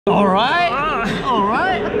Alright,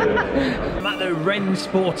 alright. I'm at the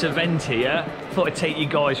Rennsport event here. Thought I'd take you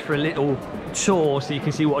guys for a little tour so you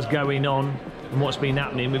can see what's going on and what's been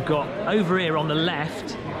happening. We've got over here on the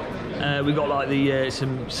left, we've got like the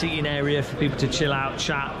some seating area for people to chill out,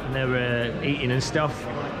 chat, and they're eating and stuff.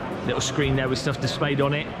 Little screen there with stuff displayed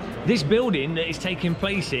on it. This building that is taking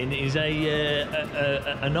place in is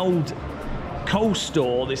an old coal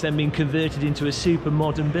store that's then been converted into a super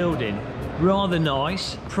modern building. Rather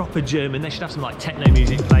nice, proper German. They should have some like techno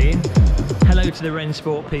music playing. Hello to the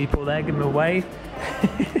Rennsport people there, give them a wave.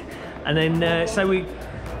 And then, so we,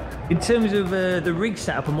 in terms of the rig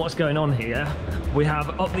setup and what's going on here, we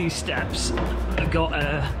have up these steps, we've got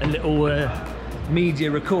a little media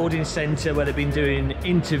recording centre where they've been doing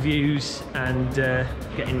interviews and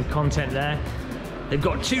getting content there. They've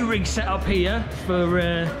got 2 rigs set up here for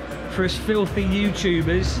us filthy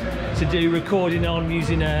YouTubers to do recording on,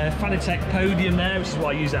 using a Fanatec podium there, which is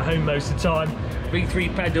what I use at home most of the time.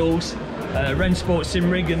 V3 pedals, Rennsport sim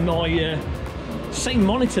rig, and my same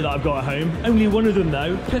monitor that I've got at home. Only one of them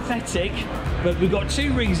though, pathetic. But we've got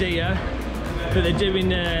 2 rigs here that they're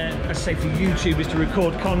doing, I say, for YouTubers to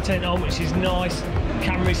record content on, which is nice.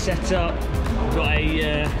 Camera's set up, got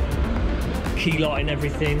a key light and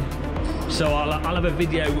everything. So I'll have a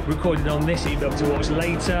video recorded on this that you'll be able to watch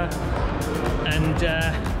later. And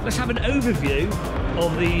let's have an overview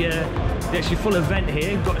of the actually full event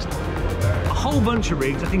here. We've got a whole bunch of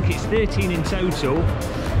rigs, I think it's 13 in total,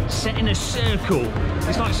 set in a circle.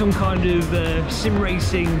 It's like some kind of sim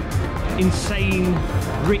racing insane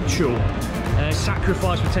ritual.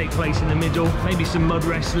 Sacrifice will take place in the middle, maybe some mud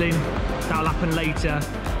wrestling, that'll happen later.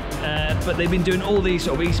 But they've been doing all these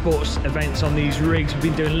sort of esports events on these rigs. We've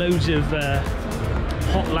been doing loads of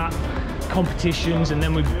hot lap competitions, and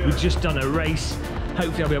then we've just done a race.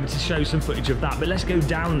 Hopefully I'll be able to show some footage of that, but let's go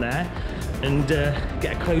down there and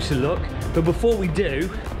get a closer look. But before we do,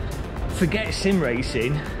 forget sim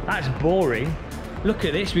racing, that's boring. Look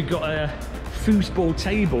at this, we've got a foosball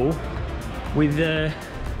table with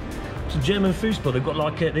some German foosball. They've got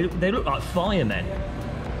like they look like firemen.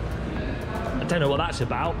 I don't know what that's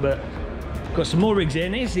about, but got some more rigs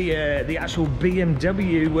in. Here's the actual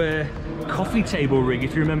BMW coffee table rig,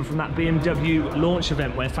 if you remember from that BMW launch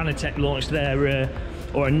event where Fanatec launched their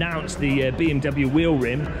or announced the BMW wheel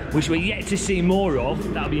rim, which we're yet to see more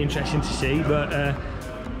of. That'll be interesting to see, but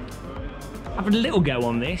having a little go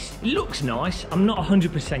on this. It looks nice. I'm not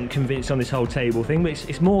 100% convinced on this whole table thing, but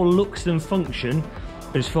it's more looks than function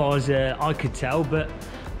as far as I could tell. But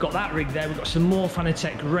got that rig there. We've got some more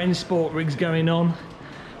Fanatec Rennsport rigs going on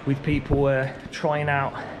with people trying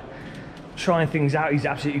things out. He's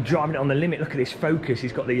absolutely driving it on the limit. Look at this focus.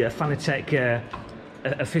 He's got the Fanatec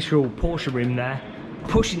official Porsche rim there,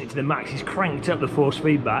 pushing it to the max. He's cranked up the force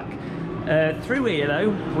feedback. Through here though,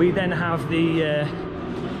 we then have the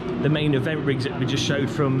main event rigs that we just showed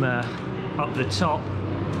from up the top,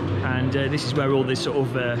 and this is where all this sort of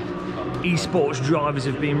esports drivers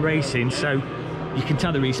have been racing. So you can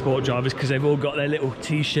tell they're esport drivers because they've all got their little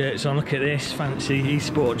t-shirts on. Look at this, fancy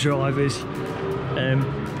esport drivers.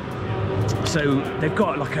 So they've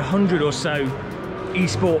got like 100 or so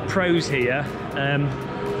esport pros here,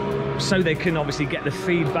 so they can obviously get the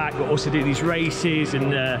feedback but also do these races.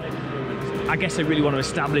 And I guess they really want to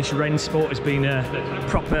establish Rennsport as being a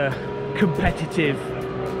proper competitive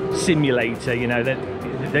simulator. You know,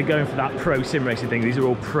 they're going for that pro sim racing thing. These are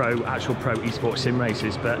all actual pro esports sim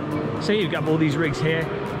racers. But so you've got all these rigs here.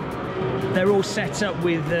 They're all set up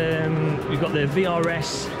with, we've got the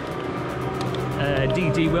VRS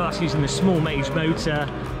DD wheel, that's using the small mage motor,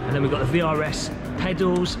 and then we've got the VRS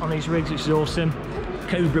pedals on these rigs, which is awesome.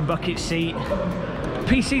 Cobra bucket seat.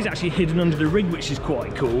 PC's actually hidden under the rig, which is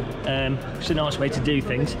quite cool. It's a nice way to do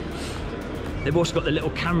things. They've also got the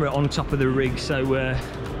little camera on top of the rig, so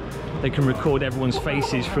they can record everyone's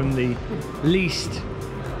faces from the least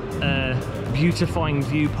beautifying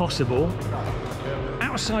view possible.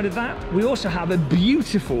 Outside of that, we also have a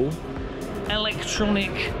beautiful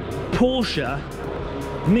electronic Porsche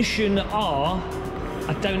Mission R.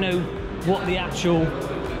 I don't know what the actual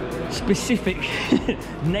specific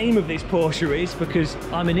name of this Porsche is because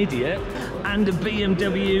I'm an idiot. And a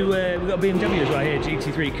BMW, we've got BMWs right here,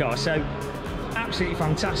 GT3 car. So absolutely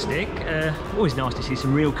fantastic. Always nice to see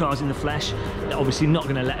some real cars in the flesh. They're obviously not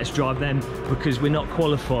going to let us drive them because we're not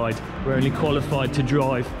qualified. We're only qualified to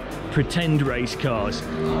drive pretend race cars.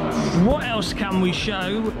 What else can we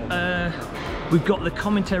show? We've got the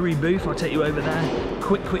commentary booth. I'll take you over there.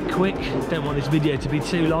 Quick. Don't want this video to be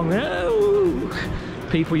too long. Oh.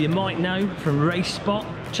 People you might know from Racespot.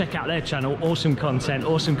 Check out their channel. Awesome content,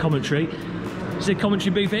 awesome commentary. There's a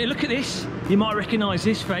commentary booth here. Look at this. You might recognise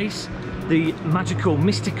this face, the magical,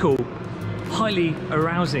 mystical, highly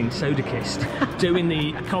arousing Sodakist doing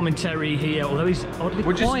the commentary here, although he's oddly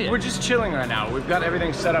quiet. We're just chilling right now. We've got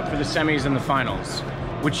everything set up for the semis and the finals,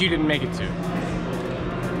 which you didn't make it to.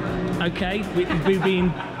 Okay, we've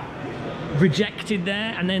been rejected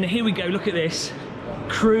there, and then here we go, look at this.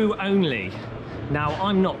 Crew only. Now,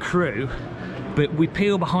 I'm not crew, but we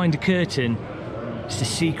peel behind a curtain. It's a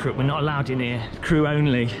secret, we're not allowed in here. Crew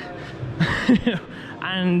only.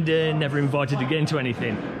 And never invited again to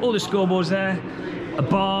anything. All the scoreboards there, a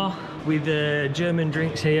bar with German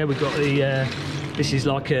drinks here. We've got the, this is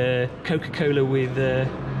like a Coca-Cola with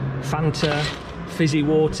Fanta, fizzy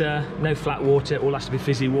water, no flat water, all has to be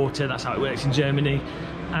fizzy water. That's how it works in Germany.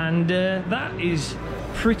 And that is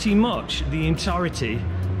pretty much the entirety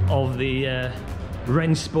of the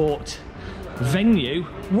Rennsport venue.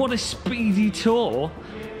 What a speedy tour.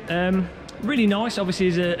 Really nice, obviously,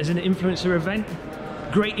 as an influencer event.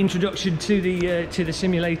 Great introduction to the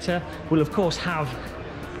simulator. We'll of course have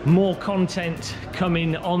more content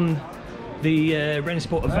coming on the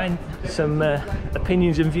Rennsport event. Some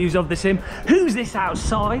opinions and views of the sim. Who's this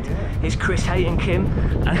outside? It's Chris, Hay and Kim.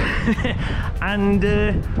 And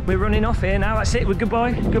we're running off here now. That's it. We're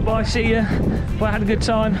goodbye. Goodbye. See ya. Well, I had a good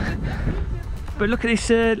time. But look at this.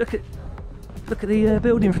 Look at the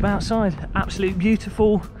building from outside. Absolutely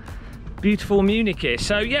beautiful. Beautiful Munich here.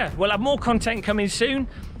 So yeah, we'll have more content coming soon.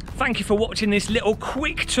 Thank you for watching this little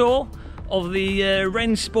quick tour of the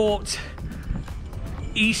Rennsport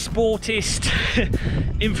e-sportist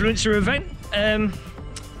influencer event.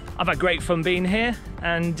 I've had great fun being here,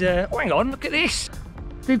 and oh, hang on, look at this.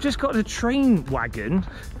 They've just got a train wagon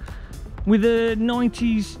with a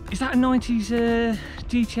 90s, is that a 90s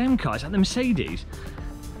DTM car? Is that the Mercedes?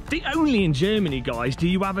 The only in Germany, guys, do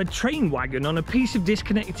you have a train wagon on a piece of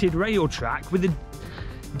disconnected rail track with a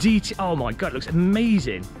DT. Oh my God, it looks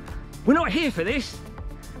amazing. We're not here for this.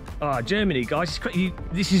 Oh, Germany, guys,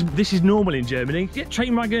 this is normal in Germany. Yeah,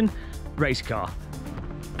 train wagon, race car.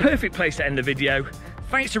 Perfect place to end the video.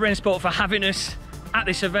 Thanks to Rennsport for having us at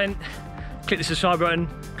this event. Click the subscribe button,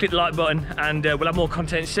 click the like button, and we'll have more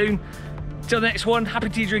content soon. Till the next one, happy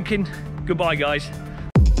tea drinking. Goodbye, guys.